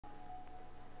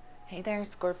Hey there,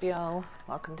 Scorpio.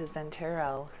 Welcome to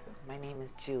ZEN-TAROT. My name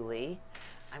is Julie.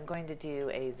 I'm going to do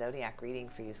a zodiac reading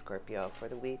for you, Scorpio, for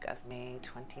the week of May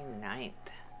 29th.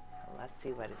 So let's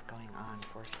see what is going on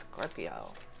for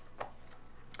Scorpio.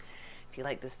 If you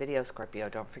like this video, Scorpio,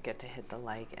 don't forget to hit the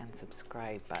like and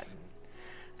subscribe button.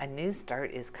 A new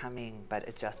start is coming, but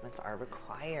adjustments are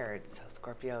required. So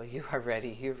Scorpio, you are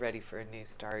ready. You're ready for a new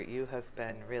start. You have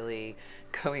been really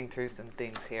going through some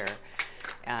things here.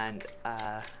 And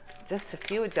just a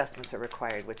few adjustments are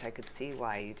required, which I could see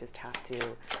why. You just have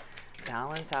to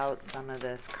balance out some of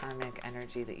this karmic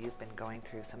energy that you've been going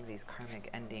through, some of these karmic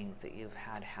endings that you've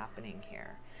had happening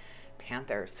here.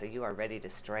 Panther, so you are ready to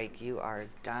strike. You are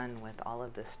done with all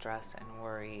of the stress and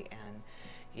worry, and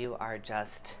you are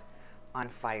just on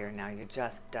fire now. You're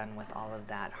just done with all of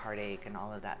that heartache and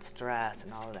all of that stress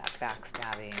and all of that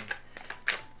backstabbing.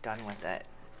 Just done with it.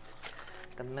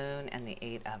 The Moon and the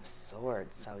Eight of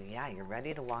Swords. So yeah, you're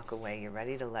ready to walk away. You're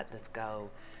ready to let this go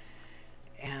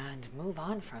and move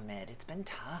on from it. It's been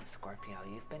tough, Scorpio.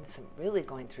 You've been really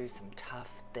going through some tough,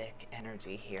 thick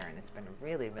energy here, and it's been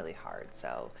really, really hard.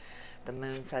 So the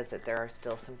Moon says that there are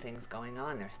still some things going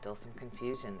on. There's still some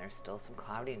confusion. There's still some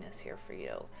cloudiness here for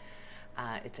you.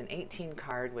 It's an 18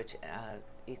 card, which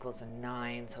equals a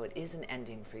 9, so it is an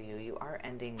ending for you. You are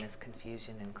ending this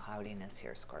confusion and cloudiness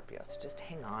here, Scorpio, so just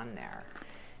hang on there.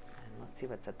 And let's see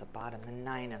what's at the bottom, the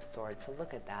 9 of Swords. So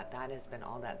look at that. That has been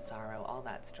all that sorrow, all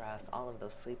that stress, all of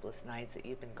those sleepless nights that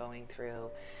you've been going through,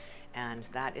 and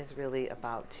that is really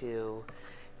about to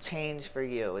change for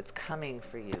you. It's coming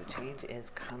for you. Change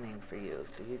is coming for you,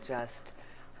 so you just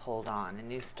hold on. A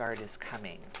new start is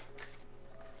coming.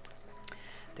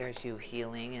 There's you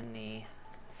healing in the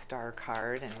Star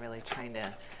card and really trying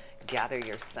to gather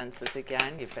your senses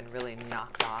again. You've been really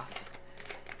knocked off,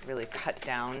 really cut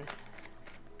down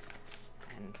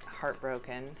and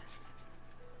heartbroken.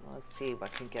 Let's see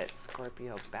what can get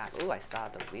Scorpio back. Oh, I saw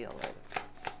the wheel. I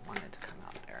wanted to come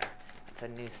out there. It's a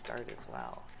new start as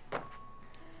well.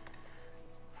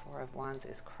 Four of Wands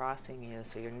is crossing you,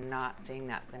 so you're not seeing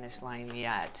that finish line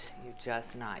yet. You're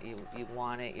just not. You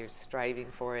want it, you're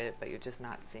striving for it, but you're just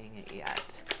not seeing it yet.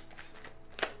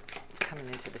 It's coming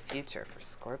into the future for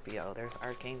Scorpio. There's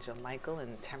Archangel Michael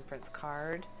in the Temperance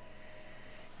card.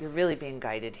 You're really being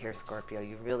guided here, Scorpio.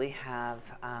 You really have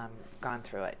gone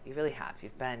through it. You really have.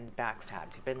 You've been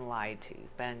backstabbed. You've been lied to.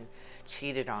 You've been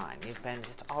cheated on. You've been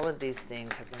just, all of these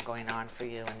things have been going on for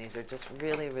you, and these are just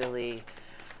really, really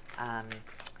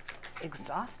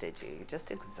exhausted you. You're just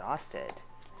exhausted.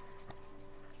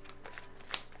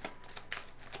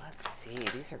 Let's see.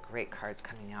 These are great cards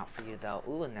coming out for you, though.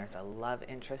 Ooh, and there's a love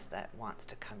interest that wants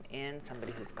to come in.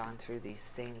 Somebody who's gone through these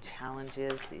same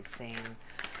challenges, these same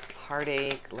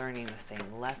heartache, learning the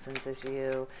same lessons as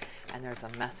you. And there's a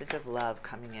message of love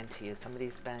coming into you.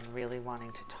 Somebody's been really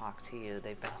wanting to talk to you.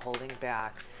 They've been holding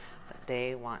back, but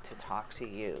they want to talk to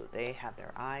you. They have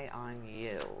their eye on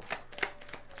you.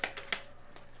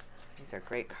 These are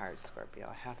great cards, Scorpio,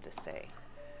 I have to say.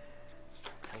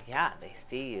 So yeah, they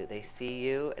see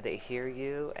you, they hear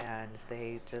you, and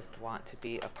they just want to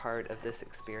be a part of this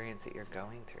experience that you're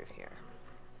going through here.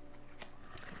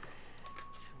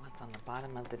 And what's on the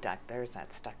bottom of the deck? There's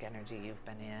that stuck energy you've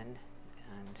been in,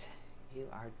 and you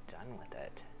are done with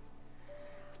it.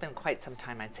 It's been quite some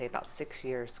time, I'd say about 6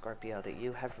 years, Scorpio, that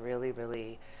you have really,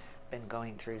 really been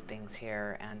going through things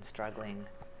here and struggling.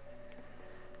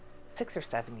 6 or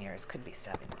 7 years, could be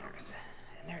 7 years.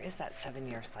 And there is that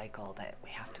 7-year cycle that we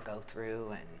have to go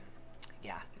through, and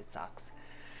yeah, it sucks.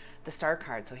 The Star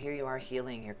card, so here you are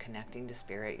healing, you're connecting to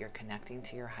spirit, you're connecting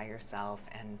to your higher self,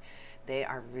 and they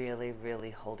are really,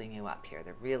 really holding you up here.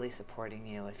 They're really supporting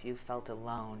you. If you felt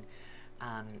alone,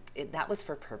 that was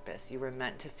for purpose. You were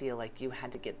meant to feel like you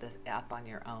had to get this up on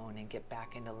your own and get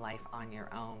back into life on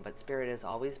your own, but spirit has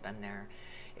always been there.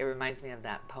 It reminds me of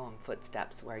that poem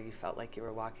Footsteps, where you felt like you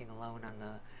were walking alone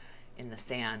in the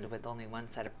sand with only one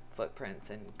set of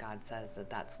footprints, and God says that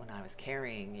that's when I was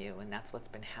carrying you, and that's what's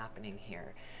been happening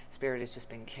here. Spirit has just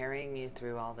been carrying you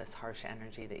through all this harsh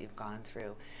energy that you've gone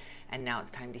through, and now it's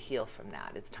time to heal from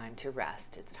that. It's time to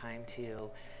rest. It's time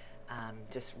to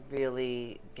just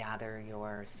really gather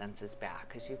your senses back,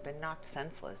 because you've been knocked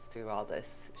senseless through all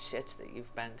this shit that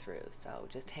you've been through. So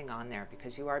just hang on there,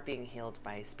 because you are being healed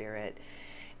by spirit,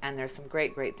 and there's some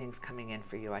great, great things coming in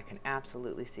for you. I can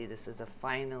absolutely see this is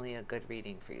finally a good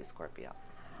reading for you, Scorpio.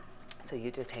 So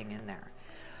you just hang in there.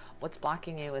 What's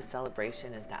blocking you is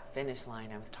celebration, is that finish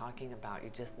line I was talking about.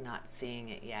 You're just not seeing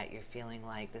it yet. You're feeling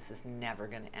like this is never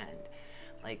going to end.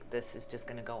 Like this is just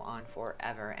going to go on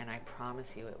forever, and I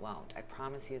promise you it won't. I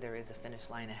promise you there is a finish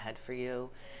line ahead for you,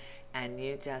 and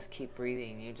you just keep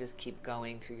breathing. You just keep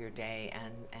going through your day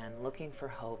and looking for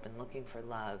hope and looking for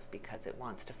love, because it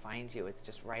wants to find you. It's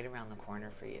just right around the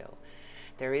corner for you.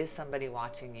 There is somebody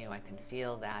watching you. I can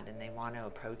feel that, and they want to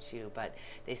approach you, but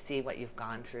they see what you've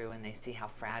gone through and they see how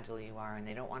fragile you are, and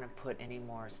they don't want to put any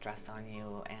more stress on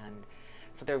you. And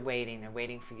so they're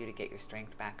waiting for you to get your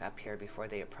strength back up here before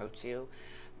they approach you.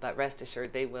 But rest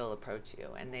assured, they will approach you,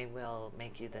 and they will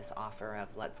make you this offer of,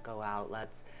 let's go out,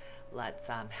 let's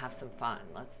have some fun,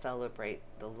 let's celebrate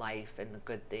the life and the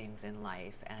good things in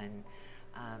life, and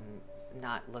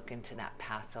not look into that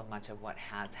past so much of what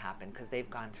has happened, because they've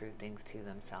gone through things to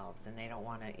themselves and they don't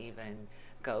want to even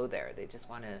go there. They just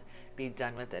want to be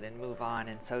done with it and move on,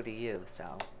 and so do you.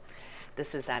 So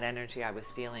this is that energy I was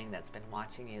feeling that's been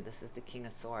watching you. This is the King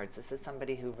of Swords. This is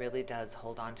somebody who really does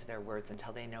hold on to their words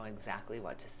until they know exactly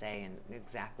what to say and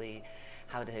exactly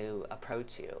how to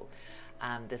approach you.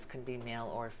 This can be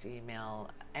male or female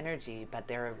energy, but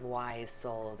they're a wise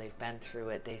soul. They've been through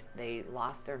it. They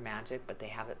lost their magic, but they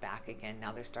have it back again.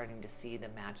 Now they're starting to see the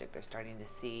magic. They're starting to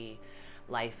see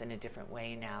life in a different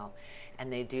way now,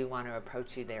 and they do want to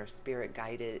approach you. Their spirit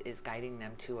is guiding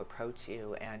them to approach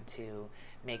you and to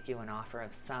make you an offer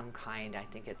of some kind. I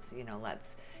think it's, you know,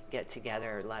 let's get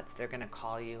together. They're going to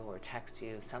call you or text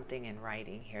you something in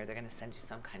writing here. They're going to send you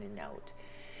some kind of note.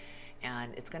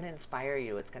 And it's going to inspire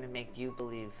you. It's going to make you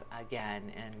believe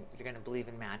again, and you're going to believe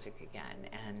in magic again.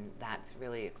 And that's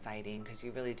really exciting, because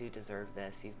you really do deserve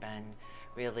this. You've been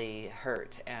really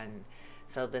hurt. And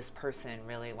so this person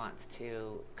really wants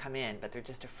to come in, but they're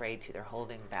just afraid to. They're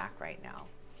holding back right now.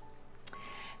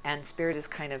 And Spirit is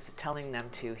kind of telling them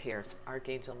to here.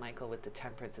 Archangel Michael with the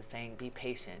Temperance is saying, be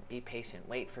patient,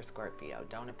 wait for Scorpio.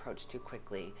 Don't approach too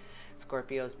quickly.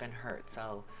 Scorpio's been hurt,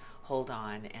 so hold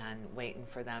on, and waiting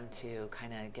for them to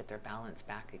kind of get their balance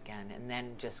back again, and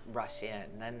then just rush in.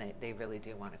 Then they really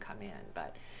do want to come in.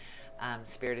 But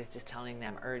Spirit is just telling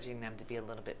them, urging them to be a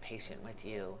little bit patient with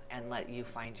you and let you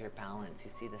find your balance.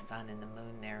 You see the sun and the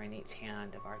moon there in each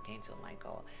hand of Archangel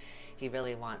Michael. He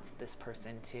really wants this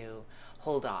person to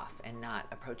hold off and not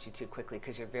approach you too quickly,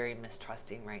 because you're very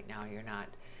mistrusting right now.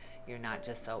 You're not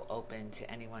just so open to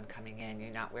anyone coming in.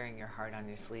 You're not wearing your heart on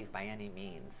your sleeve by any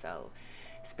means. So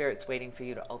Spirit's waiting for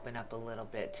you to open up a little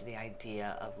bit to the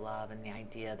idea of love, and the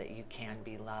idea that you can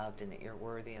be loved and that you're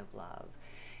worthy of love.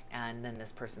 And then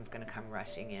this person's going to come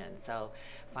rushing in. So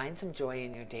find some joy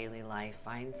in your daily life.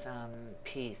 Find some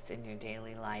peace in your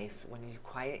daily life. When you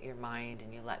quiet your mind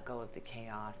and you let go of the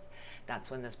chaos, that's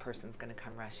when this person's going to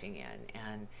come rushing in.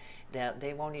 And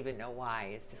they won't even know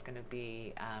why. It's just going to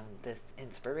be this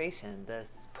inspiration,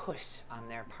 this push on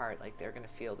their part. Like they're going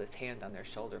to feel this hand on their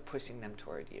shoulder pushing them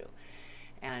toward you.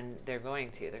 And they're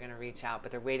going to reach out,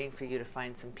 but they're waiting for you to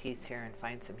find some peace here and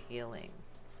find some healing.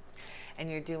 And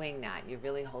you're doing that. You're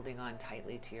really holding on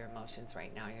tightly to your emotions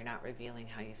right now. You're not revealing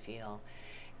how you feel.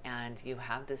 And you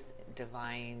have this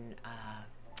divine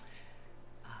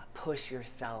push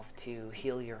yourself to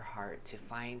heal your heart, to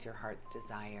find your heart's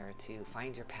desire, to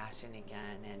find your passion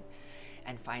again,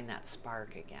 and find that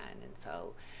spark again. And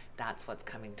so that's what's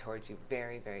coming towards you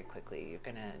very, very quickly. You're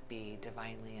going to be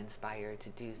divinely inspired to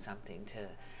do something, to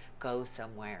go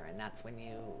somewhere, and that's when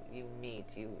you meet,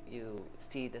 you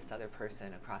see this other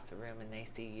person across the room, and they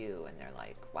see you, and they're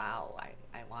like, wow,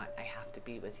 I have to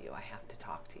be with you, I have to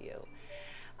talk to you.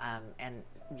 And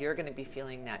you're going to be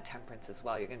feeling that Temperance as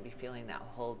well. You're going to be feeling that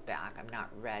hold back. I'm not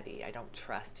ready. I don't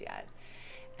trust yet.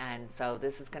 And so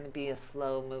this is going to be a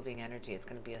slow moving energy. It's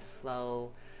going to be a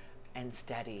slow and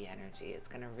steady energy. It's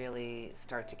going to really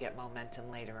start to get momentum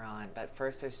later on. But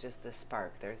first there's just this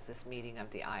spark. There's this meeting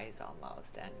of the eyes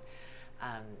almost. And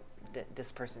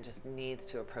this person just needs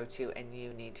to approach you, and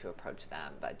you need to approach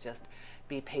them. But just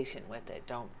be patient with it.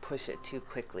 Don't push it too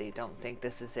quickly. Don't think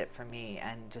this is it for me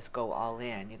and just go all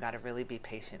in. You got to really be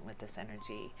patient with this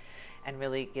energy and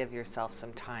really give yourself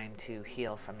some time to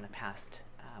heal from the past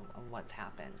and what's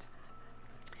happened.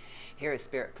 Here is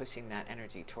Spirit pushing that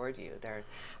energy toward you.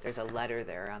 There's a letter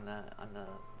there on the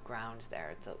ground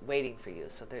there. It's waiting for you.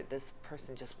 So this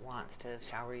person just wants to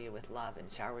shower you with love and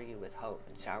shower you with hope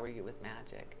and shower you with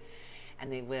magic.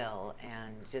 And they will.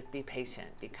 And just be patient,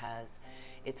 because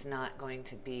it's not going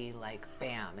to be like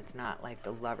bam. It's not like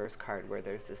the Lover's card where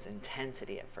there's this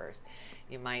intensity at first.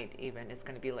 You might even, it's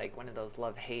going to be like one of those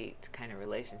love-hate kind of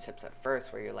relationships at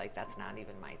first where you're like, that's not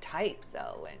even my type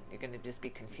though. And you're going to just be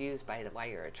confused by why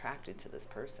you're attracted to this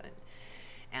person.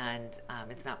 And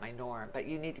it's not my norm. But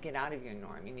you need to get out of your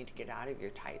norm. You need to get out of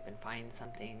your type and find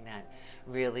something that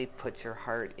really puts your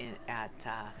heart in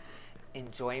in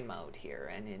joy mode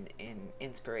here and in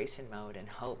inspiration mode and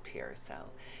hope here. So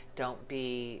don't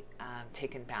be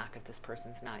taken back if this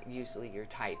person's not usually your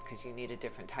type, because you need a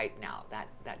different type now.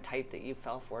 That type that you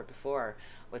fell for before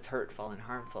was hurtful and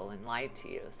harmful and lied to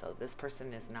you. So this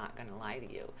person is not going to lie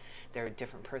to you. They're a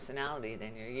different personality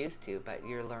than you're used to, but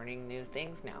you're learning new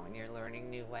things now and you're learning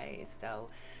new ways. So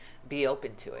be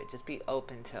open to it. Just be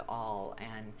open to all,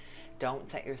 and don't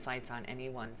set your sights on any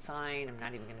one sign. I'm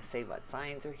not even going to say what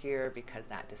signs are here because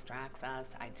that distracts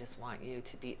us. I just want you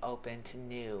to be open to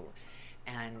new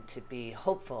and to be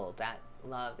hopeful that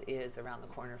love is around the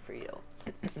corner for you.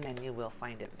 And you will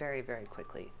find it very, very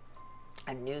quickly.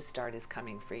 A new start is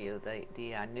coming for you.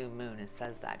 The new moon, it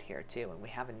says that here too, and we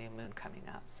have a new moon coming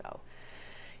up. So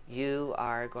you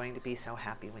are going to be so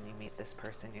happy when you meet this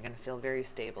person. You're going to feel very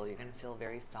stable. You're going to feel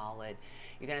very solid.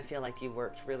 You're going to feel like you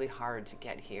worked really hard to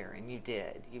get here, and you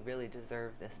did. You really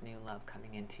deserve this new love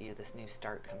coming into you, this new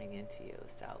start coming into you.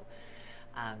 So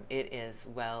it is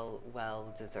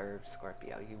well deserved,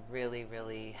 Scorpio. You really,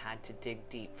 really had to dig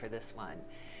deep for this one.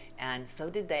 And so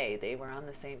did they. They were on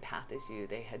the same path as you.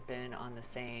 They had been on the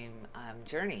same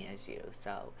journey as you.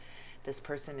 So this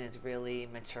person is really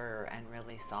mature and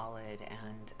really solid,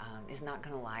 and is not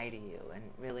going to lie to you, and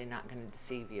really not going to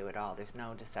deceive you at all. There's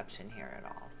no deception here at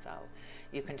all. So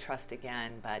you can trust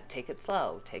again, but take it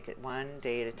slow. Take it one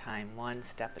day at a time, one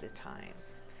step at a time.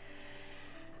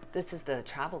 This is the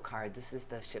travel card. This is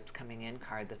the ships coming in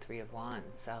card, the Three of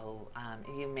Wands. So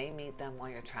you may meet them while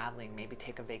you're traveling. Maybe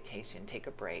take a vacation, take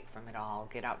a break from it all,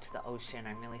 get out to the ocean.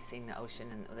 I'm really seeing the ocean,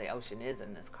 and the ocean is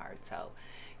in this card. So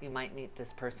you might meet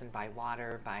this person by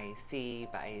water, by sea,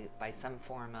 by some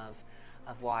form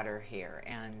of water here.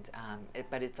 And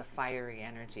but it's a fiery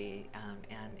energy,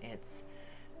 and it's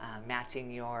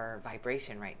matching your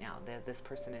vibration right now. This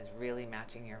person is really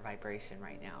matching your vibration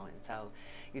right now, and so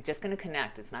you're just going to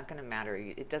connect. It's not going to matter.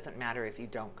 It doesn't matter if you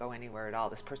don't go anywhere at all.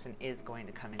 This person is going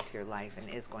to come into your life and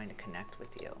is going to connect with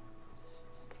you.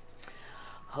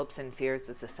 Hopes and fears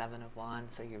is the Seven of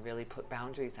Wands, so you really put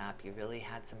boundaries up. You really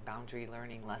had some boundary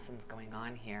learning lessons going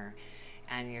on here,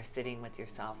 and you're sitting with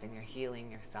yourself and you're healing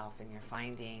yourself and you're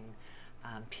finding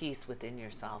peace within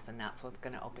yourself, and that's what's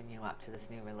going to open you up to this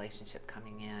new relationship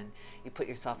coming in. You put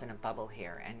yourself in a bubble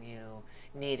here, and you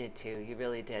needed to. You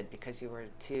really did, because you were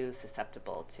too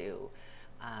susceptible to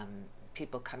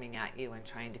people coming at you and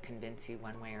trying to convince you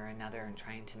one way or another and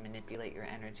trying to manipulate your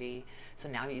energy. So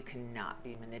now you cannot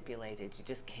be manipulated. You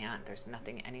just can't. There's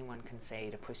nothing anyone can say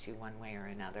to push you one way or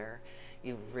another.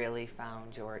 You've really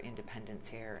found your independence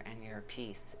here and your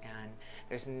peace, and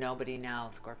there's nobody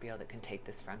now, Scorpio, that can take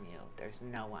this from you. There's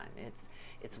no one.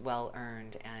 It's well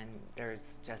earned, and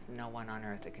there's just no one on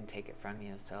earth that can take it from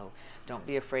you. So don't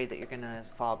be afraid that you're going to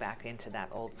fall back into that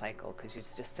old cycle, because you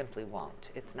just simply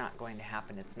won't. It's not going to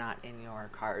happen. It's not in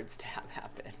your cards to have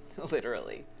happen,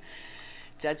 literally.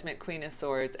 Judgment, Queen of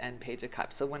Swords, and Page of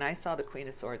Cups. So when I saw the Queen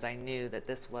of Swords, I knew that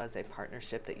this was a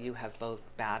partnership that you have both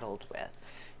battled with.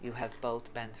 You have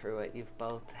both been through it. You've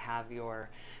both have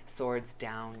your swords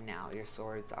down now. Your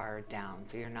swords are down.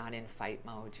 So you're not in fight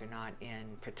mode. You're not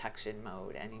in protection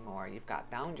mode anymore. You've got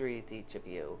boundaries, each of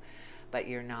you, but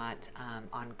you're not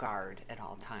on guard at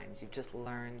all times. You've just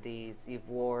learned these. You've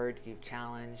warred, you've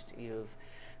challenged, you've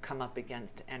come up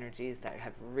against energies that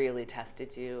have really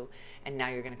tested you, and now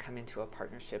you're going to come into a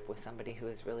partnership with somebody who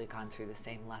has really gone through the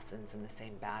same lessons and the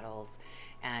same battles,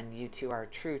 and you two are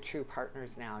true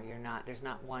partners now. There's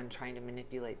not one trying to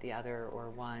manipulate the other or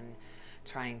one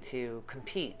trying to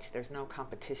compete. There's no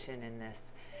competition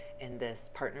in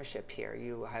this partnership here.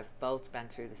 You have both been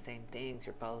through the same things.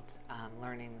 You're both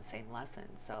learning the same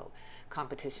lessons. So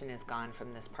competition is gone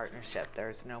from this partnership.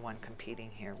 There's no one competing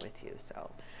here with you. So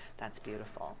that's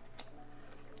beautiful.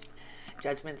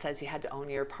 Judgment says you had to own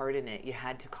your part in it. You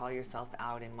had to call yourself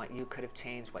out in what you could have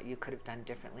changed, what you could have done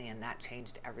differently, and that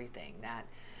changed everything. That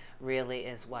really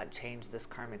is what changed this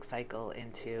karmic cycle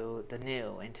into the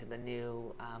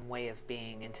new way of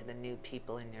being, into the new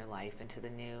people in your life, into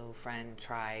the new friend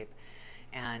tribe,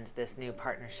 and this new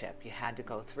partnership. You had to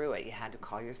go through it. You had to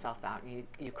call yourself out, and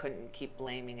you couldn't keep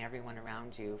blaming everyone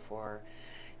around you for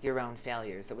your own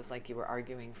failures. It was like you were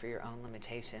arguing for your own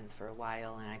limitations for a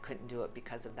while, and I couldn't do it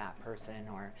because of that person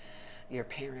or your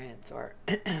parents or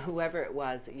whoever it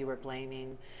was that you were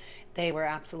blaming. They were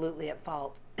absolutely at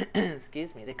fault.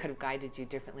 Excuse me. They could have guided you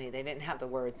differently. They didn't have the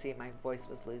words. See, my voice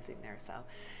was losing there. So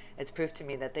it's proof to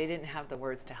me that they didn't have the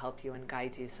words to help you and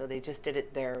guide you. So they just did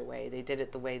it their way. They did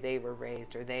it the way they were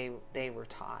raised or they were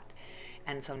taught.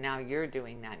 And so now you're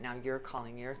doing that. Now you're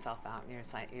calling yourself out, and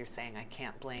you're saying, I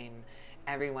can't blame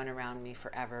everyone around me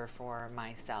forever for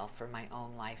myself, for my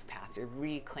own life path. You're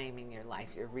reclaiming your life.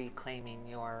 You're reclaiming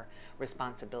your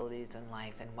responsibilities in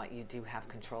life and what you do have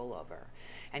control over.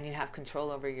 And you have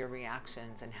control over your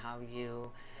reactions and how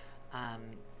you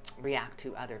react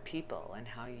to other people, and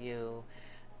how you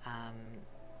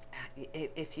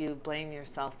if you blame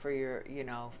yourself for your, you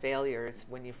know, failures,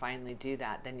 when you finally do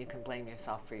that, then you can blame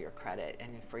yourself for your credit, and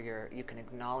for your, you can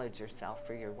acknowledge yourself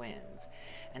for your wins.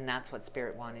 And that's what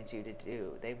Spirit wanted you to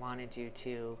do. They wanted you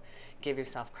to give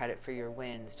yourself credit for your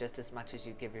wins just as much as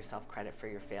you give yourself credit for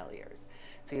your failures.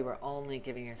 So you were only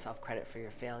giving yourself credit for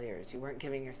your failures. You weren't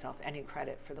giving yourself any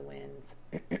credit for the wins.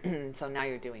 So now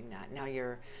you're doing that. Now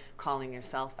you're calling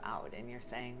yourself out, and you're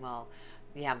saying, well,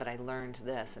 yeah, but I learned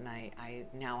this, and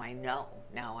now I know,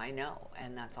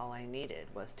 and that's all I needed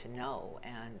was to know,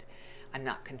 and I'm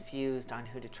not confused on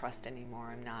who to trust anymore.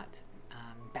 I'm not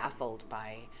baffled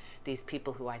by these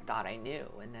people who I thought I knew,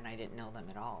 and then I didn't know them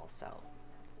at all. So,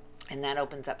 and that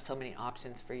opens up so many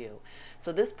options for you.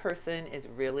 So this person is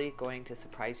really going to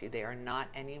surprise you. They are not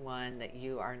anyone that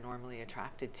you are normally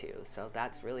attracted to. So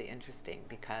that's really interesting,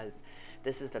 because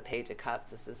this is the Page of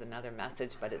Cups. This is another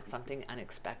message, but it's something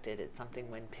unexpected. It's something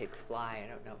when pigs fly. I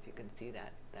don't know if you can see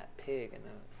that pig in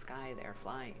the sky there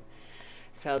flying.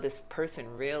 So this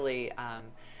person really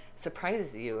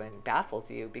surprises you and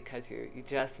baffles you, because you're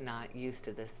just not used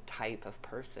to this type of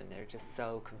person. They're just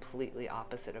so completely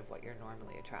opposite of what you're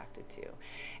normally attracted to.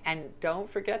 And don't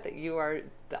forget that you are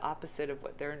the opposite of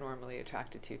what they're normally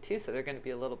attracted to too. So they're going to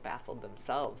be a little baffled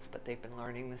themselves, but they've been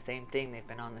learning the same thing. They've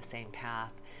been on the same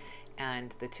path.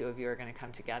 And the two of you are going to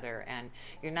come together, and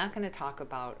you're not going to talk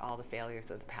about all the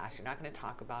failures of the past. You're not going to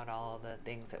talk about all the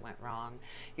things that went wrong.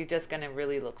 You're just going to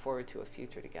really look forward to a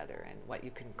future together and what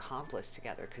you can accomplish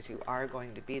together, because you are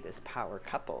going to be this power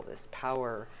couple, this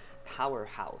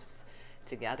powerhouse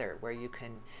together, where you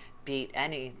can beat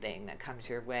anything that comes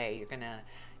your way.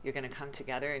 You're going to come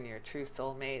together, and you're true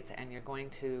soulmates, and you're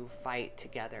going to fight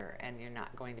together, and you're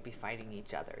not going to be fighting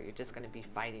each other. You're just going to be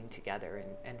fighting together,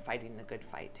 and fighting the good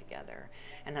fight together.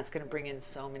 And that's going to bring in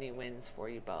so many wins for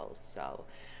you both. So,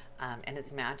 and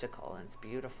it's magical, and it's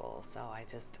beautiful. So I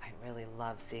really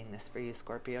love seeing this for you,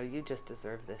 Scorpio. You just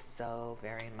deserve this so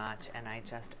very much, and I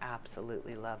just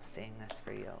absolutely love seeing this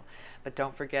for you. But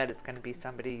don't forget, it's going to be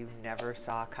somebody you never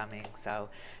saw coming. So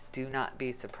do not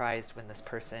be surprised when this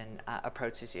person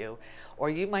approaches you.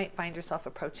 Or you might find yourself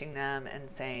approaching them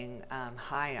and saying,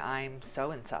 hi, I'm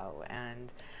so-and-so,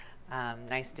 and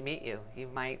nice to meet you. You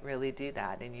might really do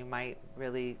that, and you might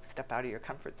really step out of your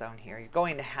comfort zone here. You're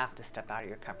going to have to step out of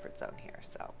your comfort zone here.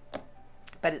 So,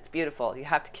 but it's beautiful. You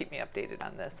have to keep me updated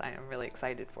on this. I am really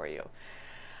excited for you.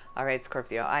 All right,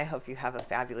 Scorpio, I hope you have a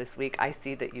fabulous week. I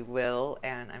see that you will,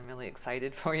 and I'm really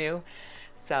excited for you.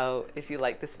 So if you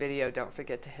like this video, don't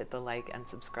forget to hit the like and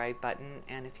subscribe button.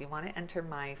 And if you want to enter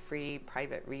my free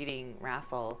private reading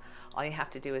raffle, all you have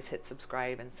to do is hit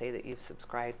subscribe and say that you've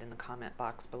subscribed in the comment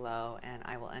box below, and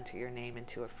I will enter your name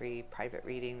into a free private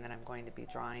reading that I'm going to be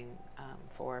drawing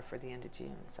for the end of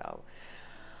June. So,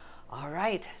 all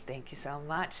right, thank you so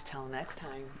much. Till next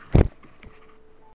time.